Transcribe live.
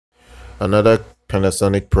Another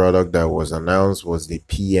Panasonic product that was announced was the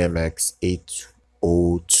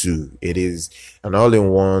PMX802. It is an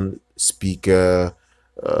all-in-one speaker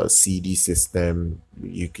CD system.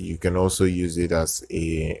 You can also use it as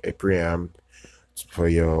a preamp for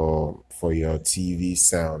your TV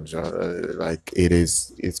sound. Like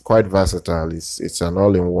it's quite versatile. It's an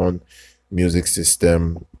all-in-one music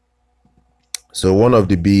system. So one of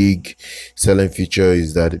the big selling feature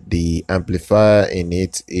is that the amplifier in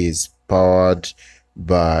it is powered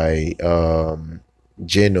by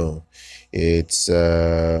JENO. It's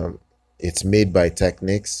made by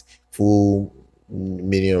Technics. Full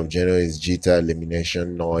meaning of JENO is Jitter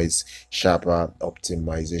Elimination Noise Sharper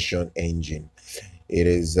Optimization Engine. It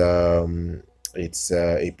is it's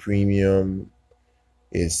a premium.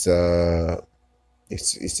 It's a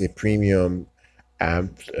premium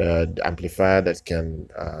amplifier that can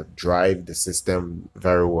drive the system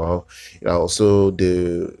very well. It also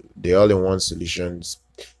the all-in-one solutions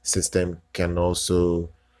system can also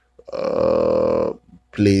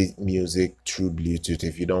play music through Bluetooth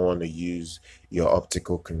if you don't want to use your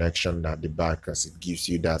optical connection at the back, as it gives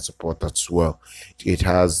you that support as well. It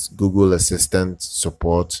has Google Assistant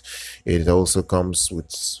support. It also comes with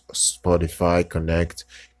Spotify Connect,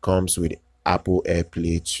 comes with Apple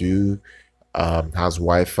Airplay too, has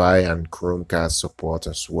Wi-Fi and Chromecast support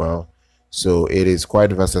as well. So it is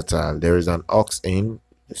quite versatile. There is an aux in,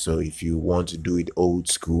 so if you want to do it old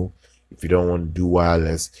school, if you don't want to do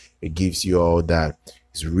wireless, it gives you all that.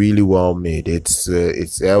 It's really well made. It's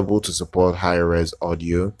able to support high-res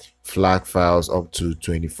audio, FLAC files up to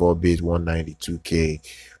 24-bit 192K.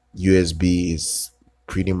 USB is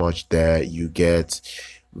pretty much there. You get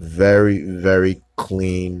very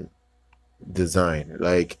clean design.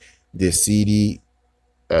 Like the CD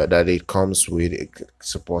that it comes with, it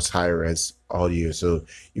supports high-res audio, so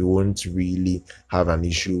you won't really have an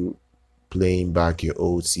issue playing back your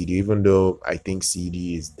old CD, even though I think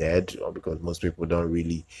CD is dead, or because most people don't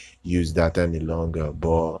really use that any longer.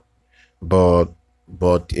 But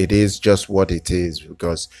it is just what it is,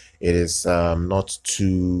 because it is not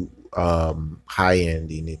too high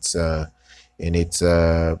end in its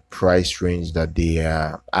price range that they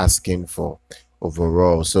are asking for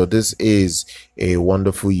overall. So this is a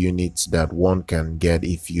wonderful unit that one can get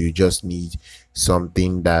if you just need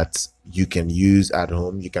something that you can use at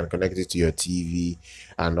home. You can connect it to your TV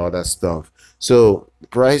and other stuff. So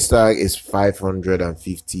price tag is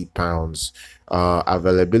 £550.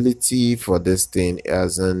 Availability for this thing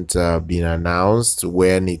hasn't been announced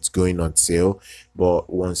when it's going on sale, but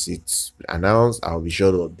once it's announced, I'll be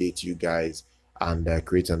sure to update you guys and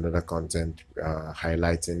create another content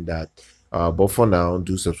highlighting that. But for now,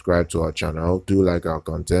 do subscribe to our channel, do like our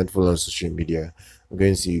content, follow on social media. I'm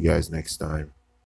going to see you guys next time.